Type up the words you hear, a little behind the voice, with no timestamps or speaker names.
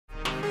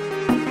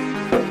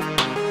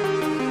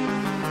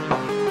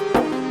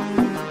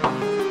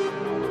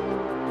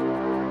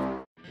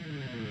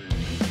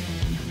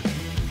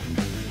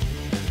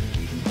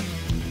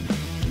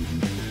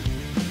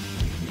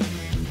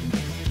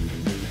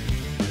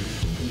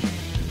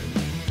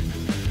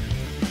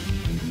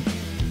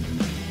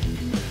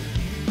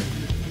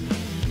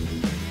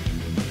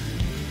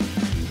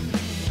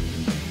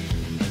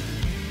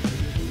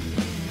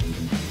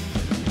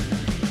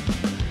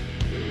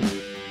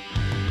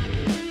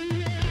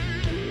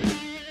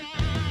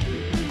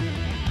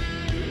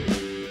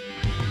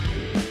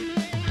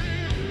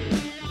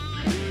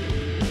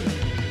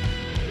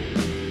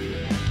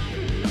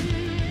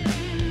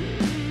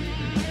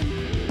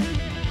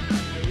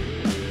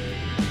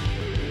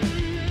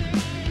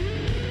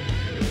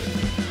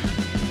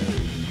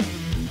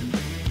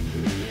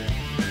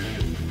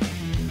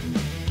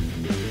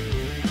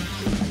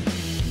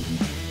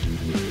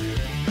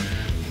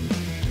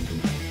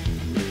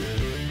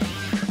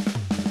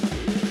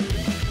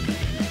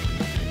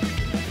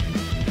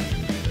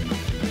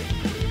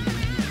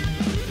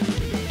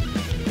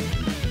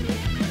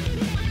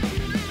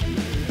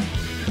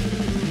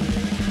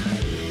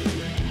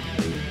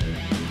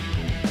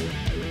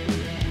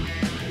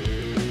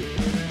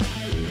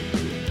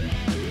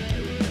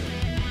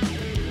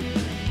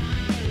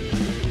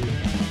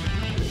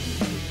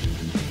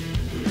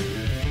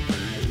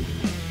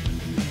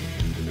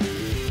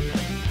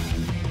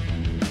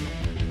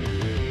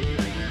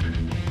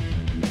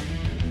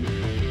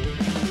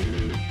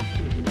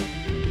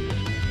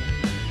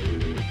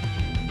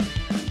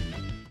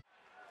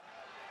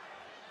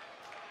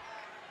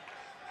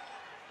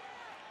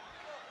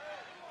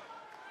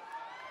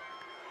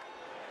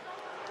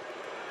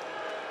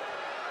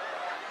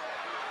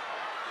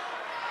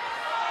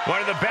One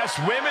of the best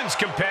women's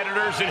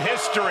competitors in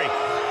history.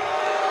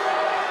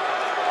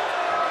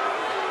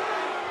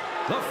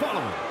 The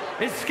following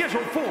is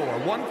scheduled for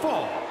one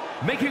fall.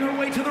 Making her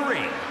way to the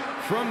ring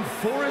from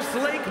Forest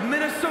Lake,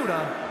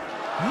 Minnesota,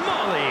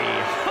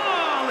 Molly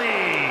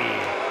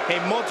Holly. A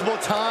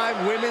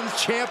multiple-time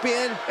women's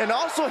champion and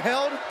also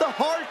held the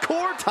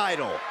hardcore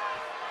title.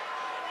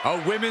 A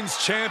women's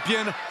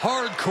champion,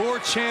 hardcore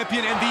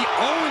champion, and the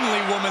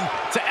only woman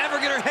to ever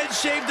get her head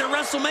shaved at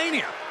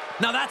WrestleMania.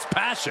 Now that's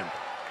passion.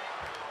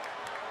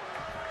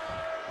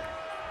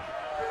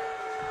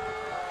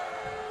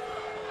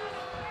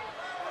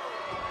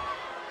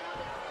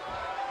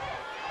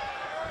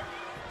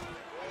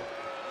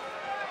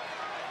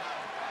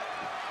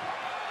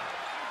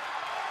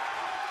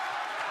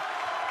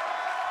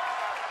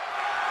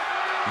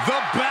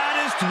 The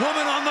baddest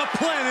woman on the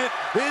planet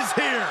is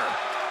here.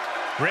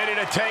 Ready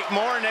to take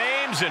more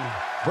names and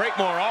break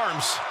more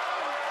arms.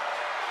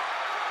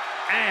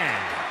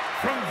 And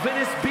from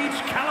Venice Beach,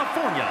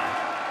 California,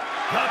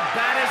 the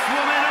baddest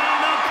woman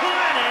on the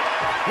planet,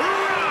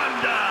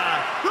 Ronda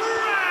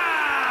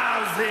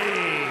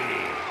Rousey.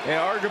 And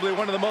arguably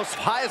one of the most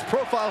highest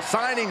profile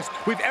signings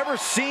we've ever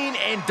seen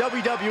in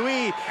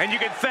WWE. And you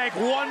can thank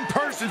one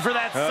person for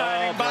that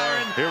signing,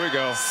 Byron. Here we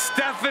go.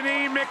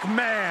 Stephanie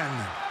McMahon.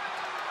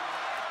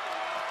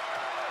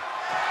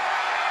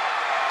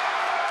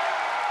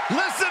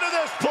 Listen to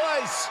this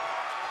place.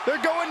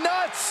 They're going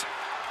nuts.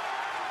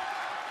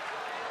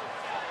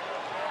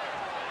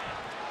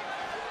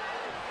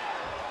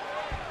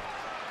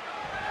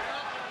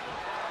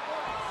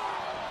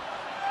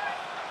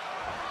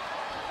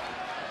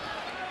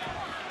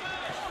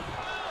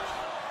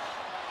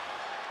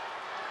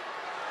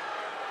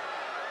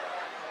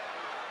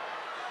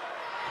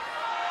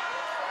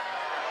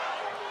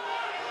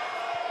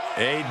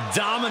 A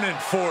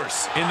dominant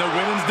force in the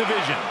women's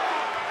division.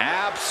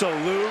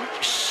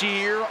 Absolute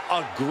sheer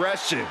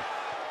aggression.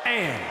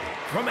 And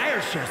from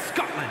Ayrshire,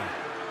 Scotland,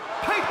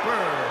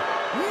 Piper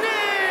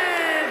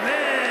Niven.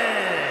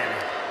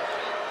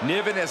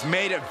 Niven has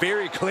made it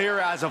very clear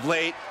as of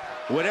late,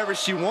 whatever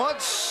she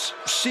wants,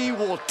 she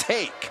will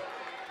take.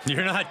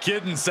 You're not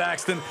kidding,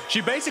 Saxton.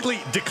 She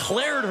basically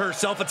declared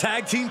herself a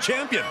tag team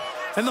champion.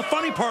 And the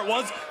funny part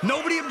was,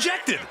 nobody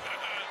objected.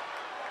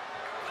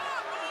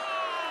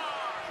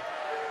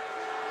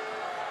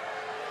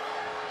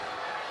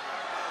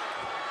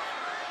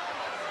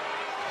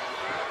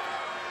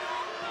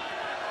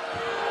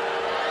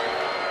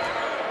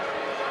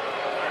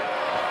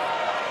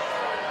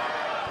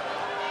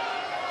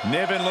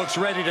 Niven looks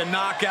ready to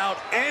knock out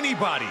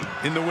anybody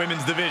in the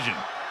women's division.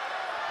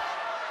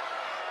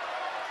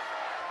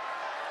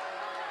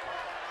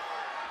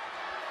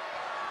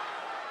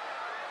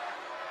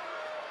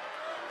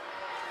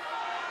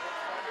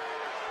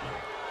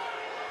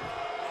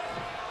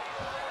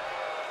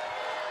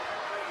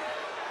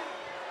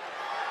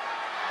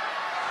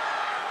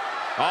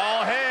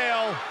 All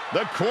hail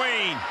the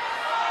Queen.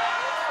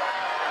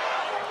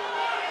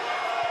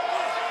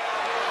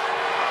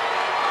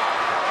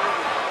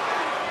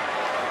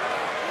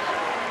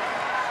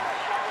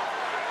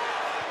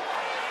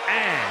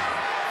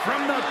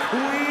 From the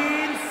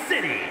Queen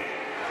City,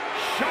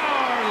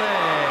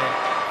 Charlotte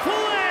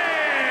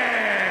Flair.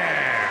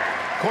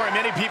 Corey,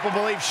 many people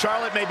believe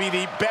Charlotte may be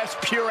the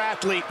best pure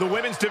athlete the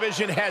women's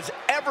division has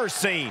ever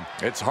seen.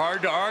 It's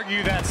hard to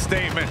argue that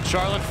statement.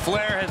 Charlotte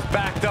Flair has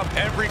backed up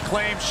every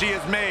claim she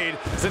has made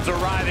since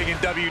arriving in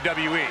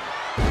WWE.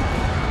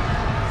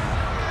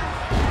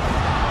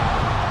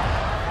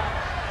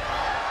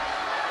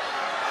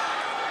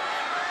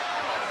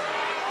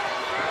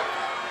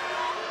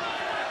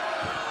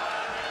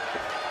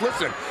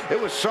 Listen, it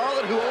was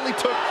Charlotte who only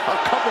took a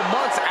couple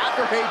months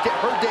after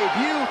her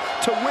debut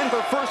to win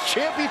her first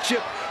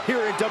championship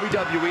here in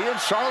WWE, and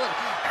Charlotte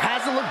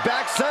hasn't looked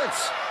back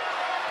since.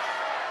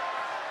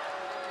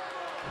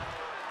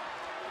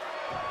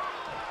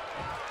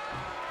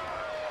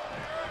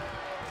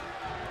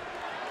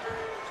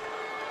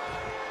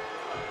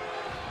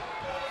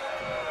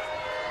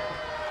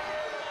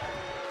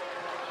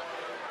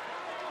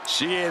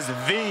 She is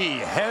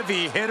the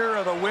heavy hitter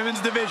of the women's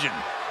division.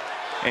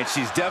 And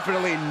she's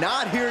definitely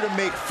not here to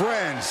make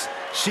friends.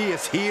 She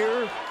is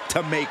here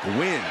to make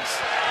wins.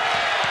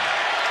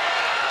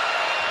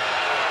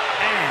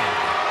 And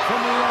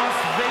from Las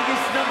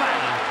Vegas,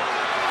 Nevada,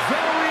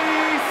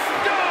 Zoey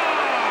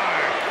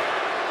Stark.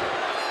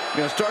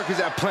 You know, Stark has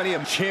had plenty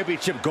of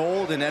championship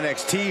gold in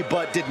NXT,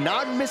 but did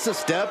not miss a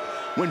step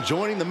when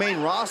joining the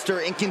main roster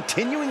and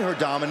continuing her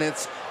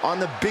dominance on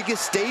the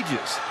biggest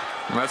stages.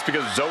 Well, that's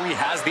because Zoey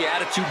has the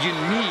attitude you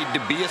need to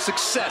be a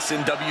success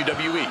in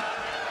WWE.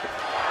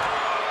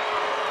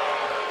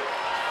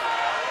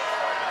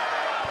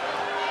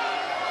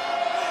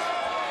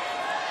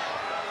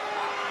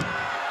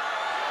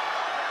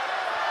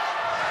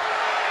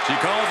 She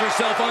calls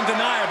herself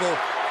undeniable.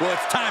 Well,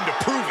 it's time to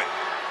prove it.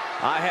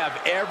 I have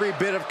every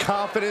bit of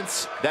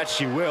confidence that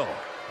she will.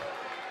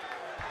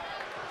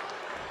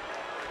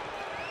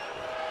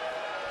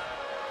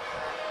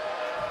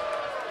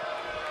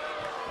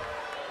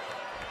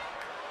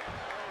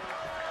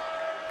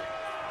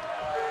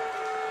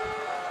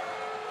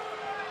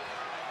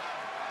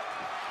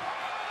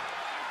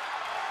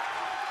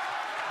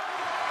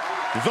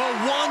 the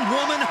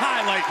one-woman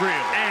highlight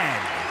reel.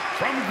 And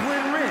from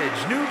Glen Ridge,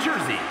 New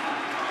Jersey,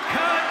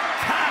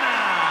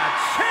 Katana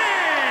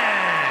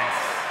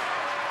Chance!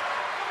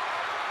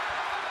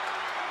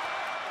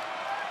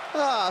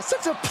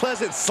 Such a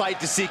pleasant sight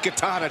to see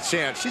Katana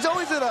Chance. She's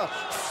always in a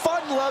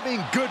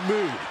fun-loving, good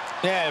mood.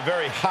 Yeah, a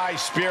very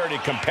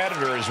high-spirited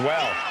competitor as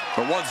well.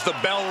 But once the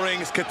bell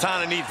rings,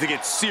 Katana needs to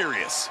get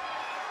serious.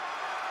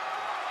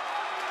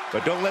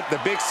 But don't let the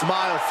big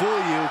smile fool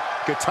you.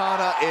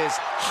 Katana is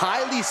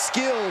highly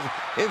skilled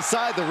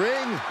inside the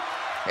ring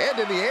and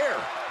in the air.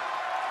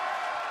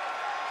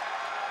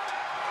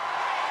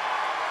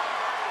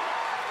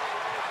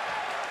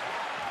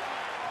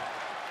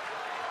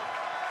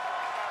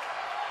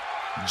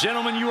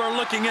 Gentlemen, you are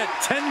looking at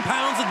 10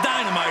 pounds of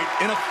dynamite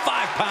in a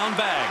 5-pound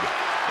bag.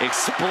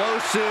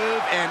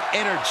 Explosive and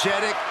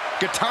energetic,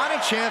 Katana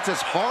Chance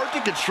is hard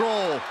to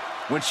control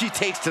when she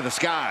takes to the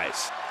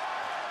skies.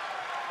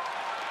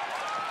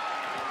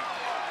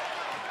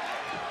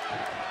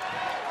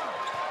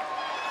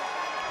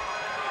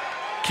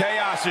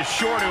 Chaos is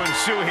sure to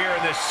ensue here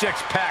in this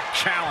six-pack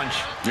challenge.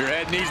 Your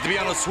head needs to be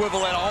on a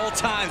swivel at all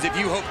times if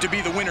you hope to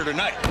be the winner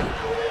tonight.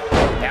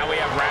 Now we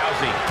have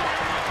Rousey.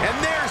 And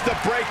there's the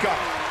breakup,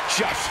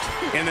 just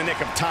in the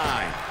nick of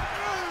time.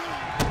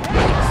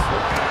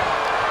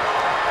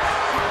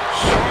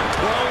 Short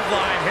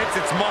clothesline hits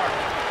its mark.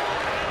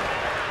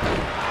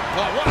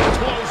 Oh, what a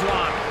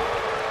clothesline.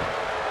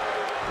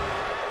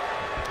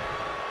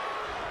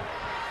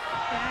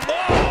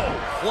 Oh!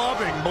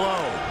 Clubbing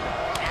blow.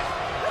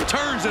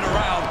 Turns it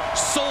around,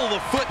 sole of the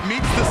foot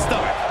meets the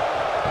stomach.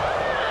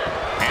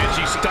 And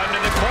she's stunned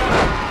in the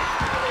corner.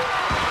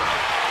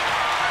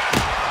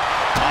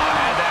 Oh,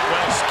 had that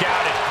well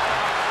scouted.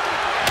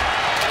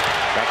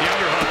 Got the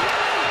underhook.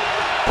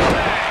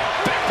 Bang!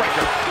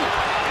 Backbreaker.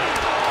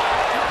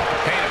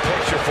 Paint a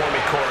picture for me,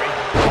 Corey.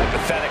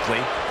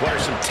 Hypothetically, what are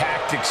some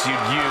tactics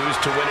you'd use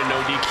to win a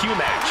no-DQ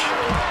match?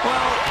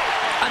 Well,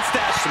 I'd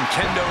stash some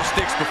kendo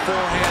sticks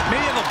beforehand.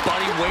 Maybe have a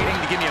buddy waiting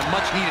to give me a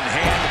much-needed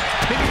hand.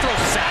 Maybe throw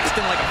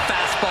Saxton like a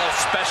fastball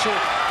special.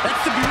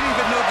 That's the beauty of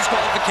a no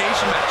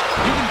disqualification match.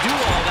 You can do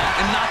all that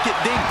and not get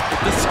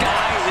dinged. The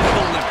sky is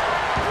the limit.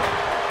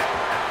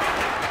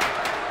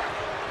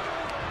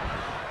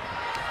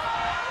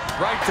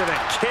 Right to the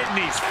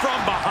kidneys from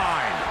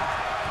behind.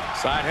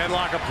 Side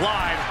headlock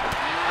applied.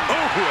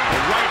 Oh, and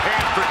a right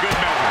hand for good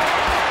measure.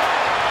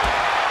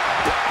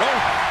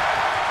 Oh.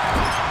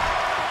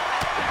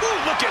 Ooh,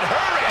 look at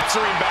her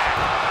answering back.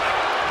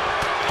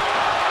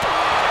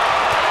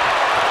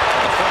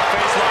 The front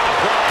face lock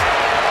applied.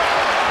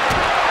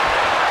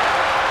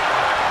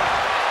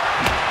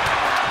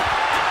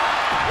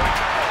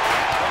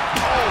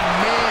 Oh,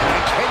 man,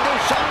 a kendo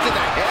shot to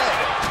the head.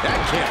 That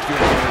can't feel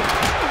good.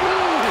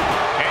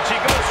 And she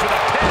goes for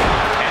the pin.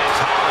 And it's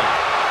Holly.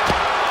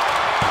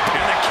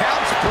 And the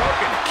count's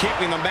broken,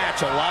 keeping the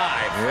match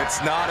alive.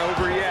 It's not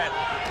over yet.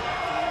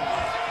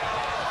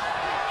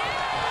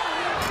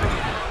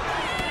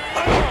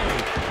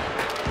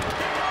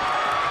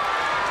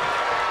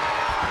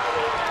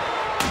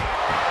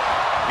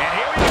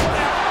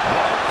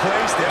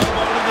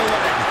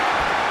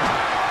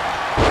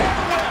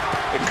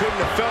 Couldn't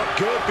have felt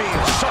good being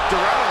sucked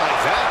around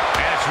like that.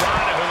 And it's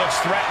Ronda who looks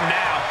threatened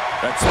now.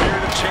 That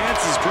spirit of chance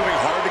is proving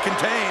hard to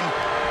contain.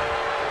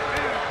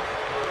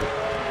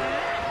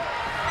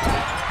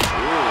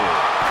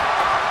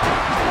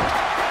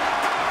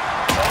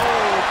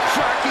 Oh,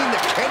 cracking the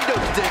kendo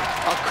stick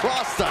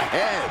across the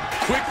head.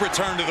 Quick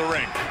return to the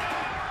ring.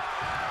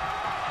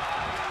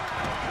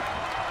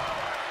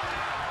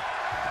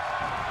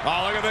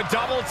 Oh, look at the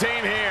double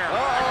team here.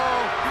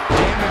 Uh-oh.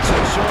 Damage to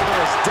the shoulder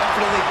is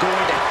definitely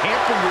going to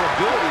hamper your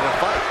ability to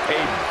fight.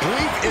 A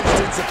brief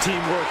instance of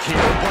teamwork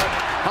here, but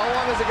how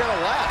long is it going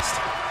to last?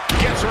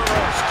 Gets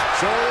reversed.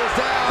 Shoulders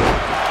down.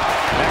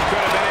 That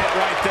could have been it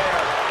right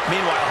there.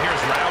 Meanwhile,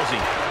 here's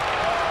Rousey.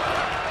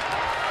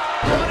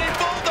 Running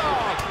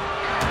Bulldog.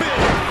 Big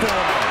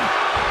form.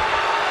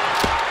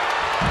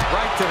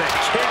 Right to the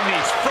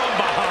kidneys from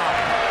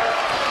behind.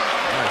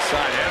 Nice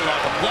side headlock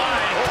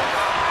applied.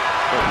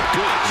 Oh,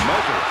 good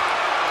measure.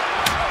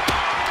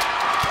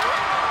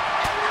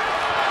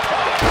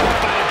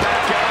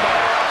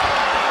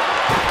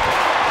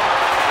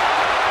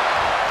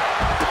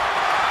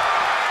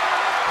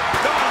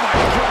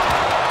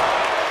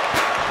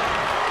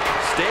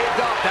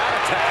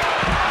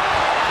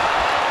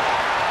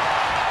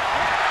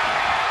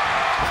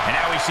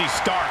 See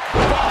Stark.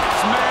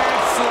 Boxman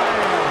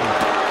slam.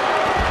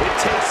 It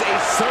takes a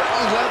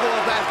certain level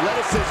of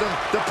athleticism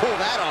to pull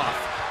that off.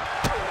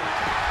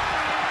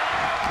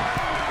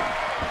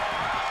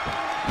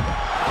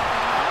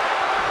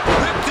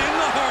 Ripped in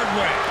the hard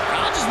way.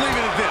 I'll just leave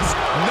it at this.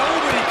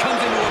 Nobody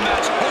comes into a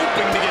match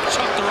hoping to get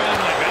chucked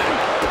around like that.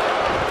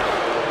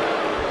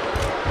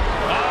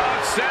 Oh,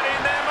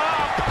 setting them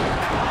up.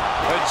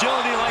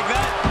 Agility like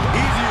that,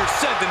 easier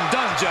said than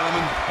done,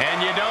 gentlemen.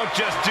 And you don't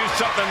just do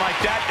something like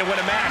that to win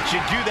a match.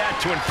 You do that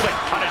to inflict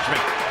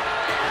punishment.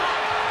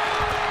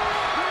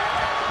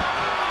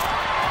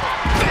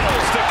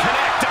 Fails to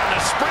connect on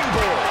the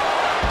springboard.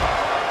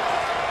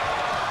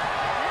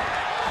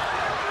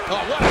 Oh,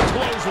 what a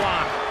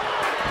clothesline.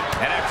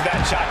 And after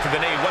that shot to the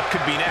knee, what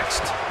could be next?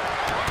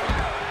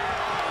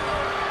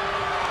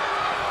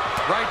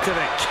 Right to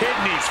the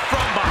kidneys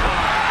from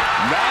behind.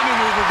 That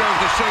maneuver goes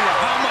to show you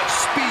how much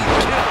speed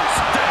kills.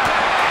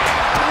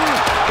 Ooh,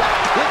 got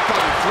clipped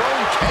by the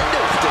throwing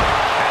kendo stick.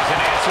 As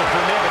an answer for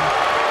Niven.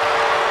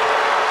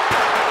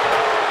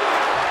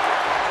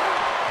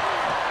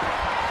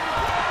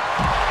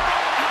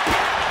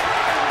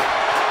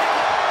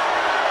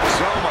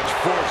 So much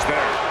force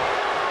there.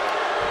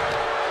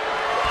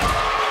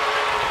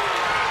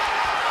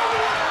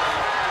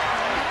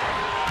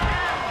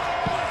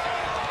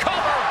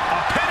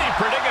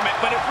 Predicament,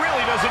 but it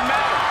really doesn't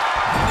matter.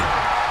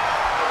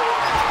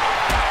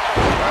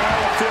 I have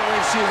a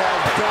feeling she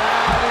has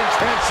bad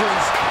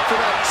intentions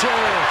for that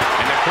chair.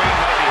 And the Queen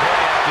might be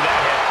hurt after that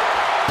hit.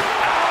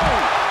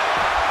 Oh!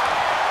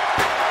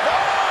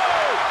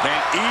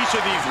 And each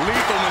of these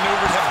lethal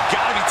maneuvers have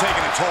got to be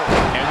taking a toll.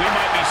 And we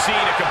might be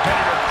seeing a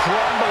competitor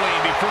crumbling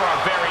before our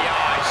very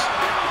eyes.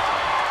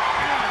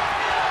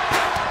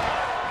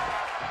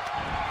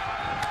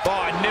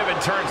 Oh, and Niven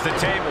turns the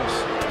tables.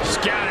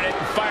 Scouted it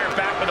and fired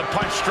back with a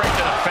punch straight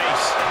to the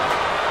face.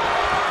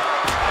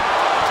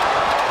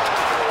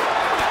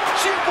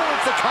 She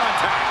avoids the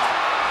contact.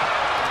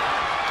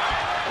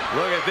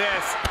 Look at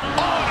this.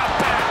 Oh, and a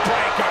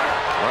backbreaker.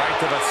 Right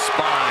to the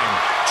spine.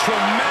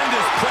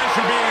 Tremendous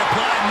pressure being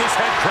applied in this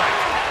head crank.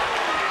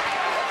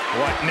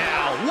 What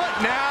now? What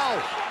now?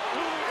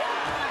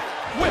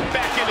 Whip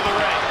back into the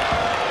ring.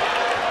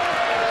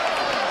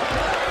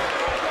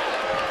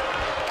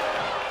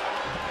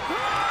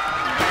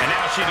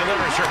 She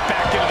delivers her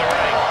back into the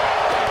ring.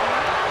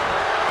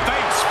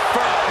 Face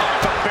first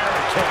off the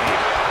barricade.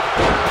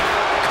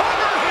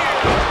 Cover here.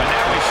 But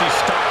now we see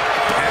stop.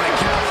 And the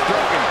count's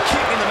broken,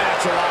 keeping the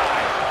match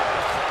alive.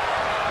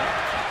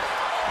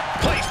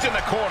 Placed in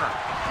the corner.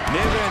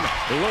 Niven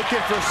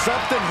looking for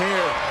something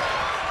here.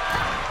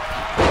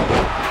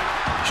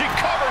 She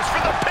covers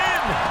for the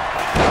pin.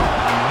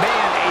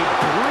 Man, a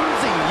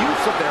bruising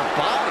use of their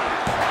body.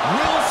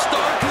 Will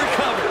Stark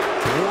recover.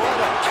 What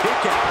a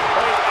kick out.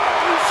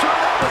 Sure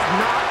that was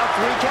not a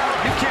 3 count?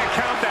 You can't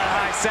count that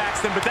high,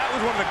 Saxton, but that was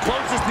one of the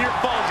closest near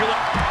falls you'll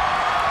ever.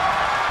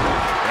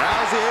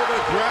 Rousey able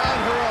to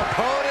ground her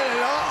opponent,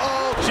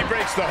 and She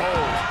breaks the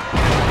hold.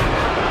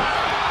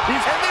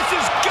 And this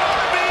is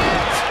gonna be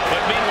it!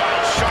 But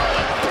meanwhile,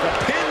 Charlotte, the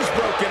pin's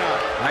broken up.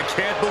 I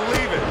can't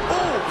believe it.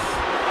 Oof!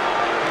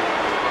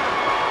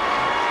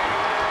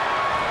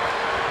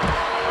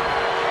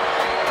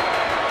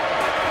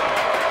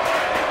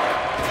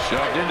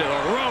 Shoved into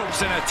the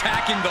ropes and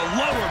attacking the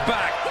lower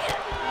back.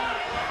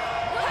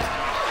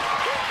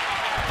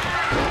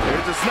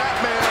 Here's a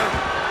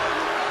snapmare.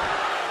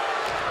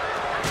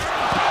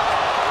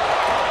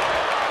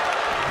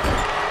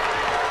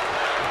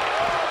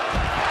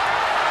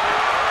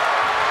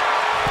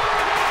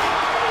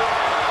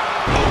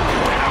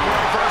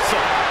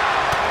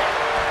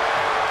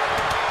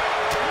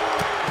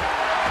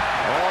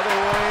 All the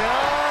way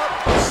up.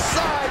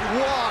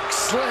 Sidewalk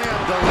slam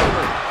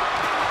delivered.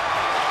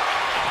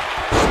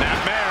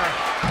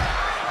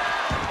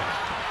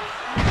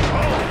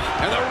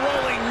 And the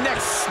rolling neck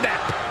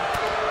snap.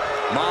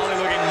 Molly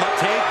looking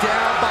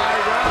Takedown by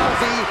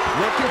Rousey.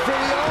 Looking for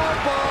the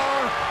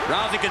armbar.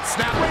 Rousey could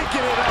snap.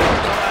 Breaking it up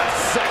at the last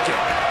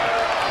second.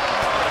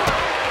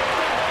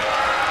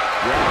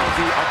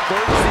 Rousey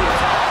averts the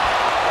attack.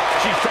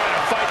 She's trying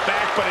to fight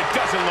back, but it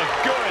doesn't look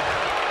good.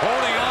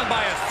 Holding on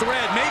by a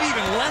thread, maybe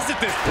even less at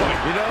this point.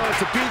 You know,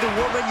 to be the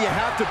woman, you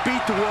have to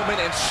beat the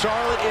woman, and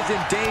Charlotte is in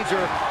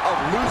danger of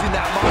losing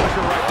that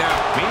moniker right now.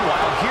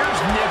 Meanwhile, here's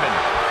Niven.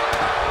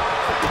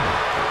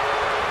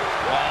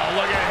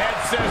 Oh, look at head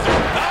scissor.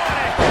 Oh,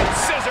 and a head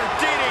scissor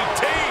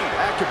DDT.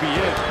 That could be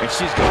it. And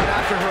she's gone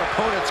after her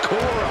opponent's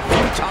core a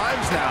few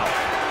times now.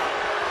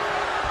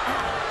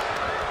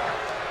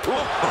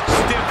 Oh,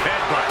 stiff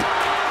headbutt.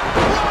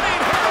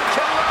 Running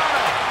Hurricane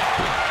Rana.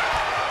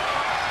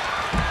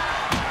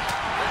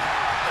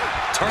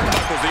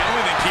 Turnbuckle's the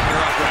only thing keeping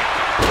her upright.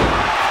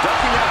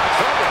 Ducking out the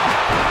cover.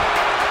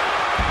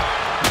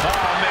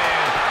 Oh,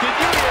 man. Did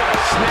you hear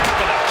the snap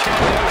of the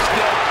kendo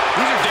stick?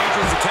 These are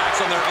dangerous attacks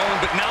on their own,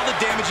 but now the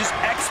damage is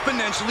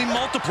exponentially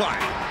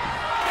multiplying.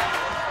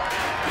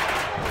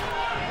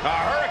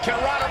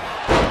 Hurricane Rana.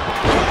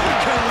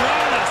 Hurricane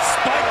Rana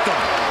spiked them.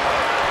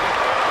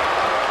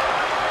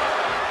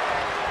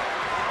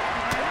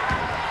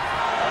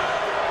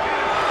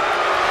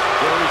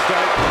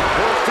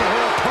 Hosting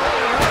her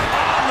opponent up.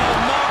 On the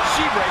mark,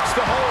 she breaks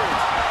the hold.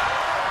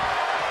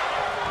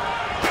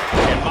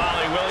 And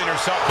Molly willing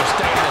herself to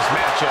stay in this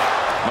matchup.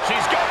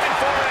 She's going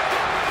for it.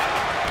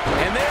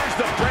 And there's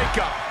the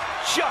breakup,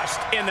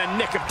 just in the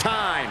nick of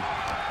time.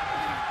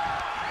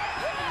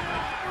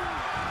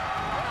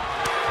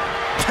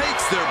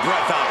 Takes their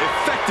breath out.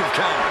 Effective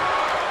counter.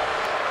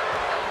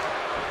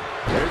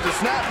 There's a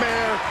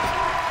snapmare.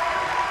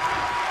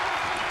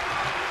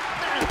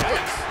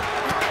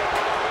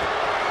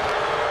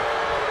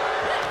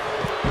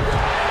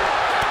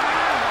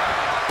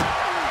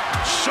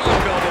 Sharp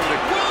elbow.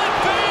 Will it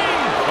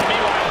be?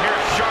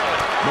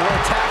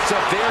 attacks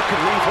up there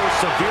could leave her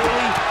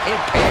severely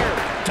impaired.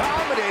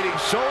 Dominating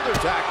shoulder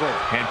tackle.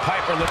 And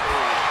Piper look.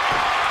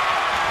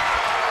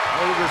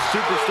 What is this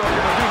superstar going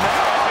to do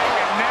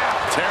now?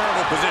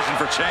 Terrible position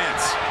for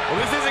Chance. Well,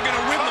 this isn't going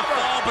to win the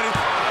fall, but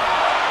it's...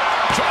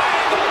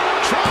 Triangle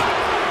drop.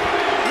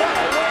 What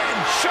a win.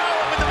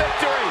 Charlotte with the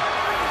victory.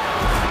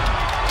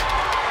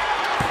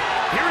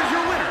 Here is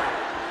your winner,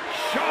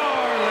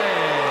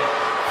 Charlotte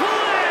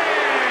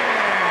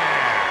Flair.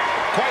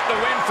 Quite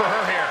the win for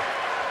her here.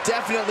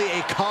 Definitely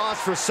a cause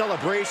for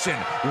celebration.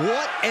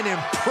 What an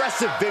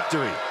impressive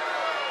victory.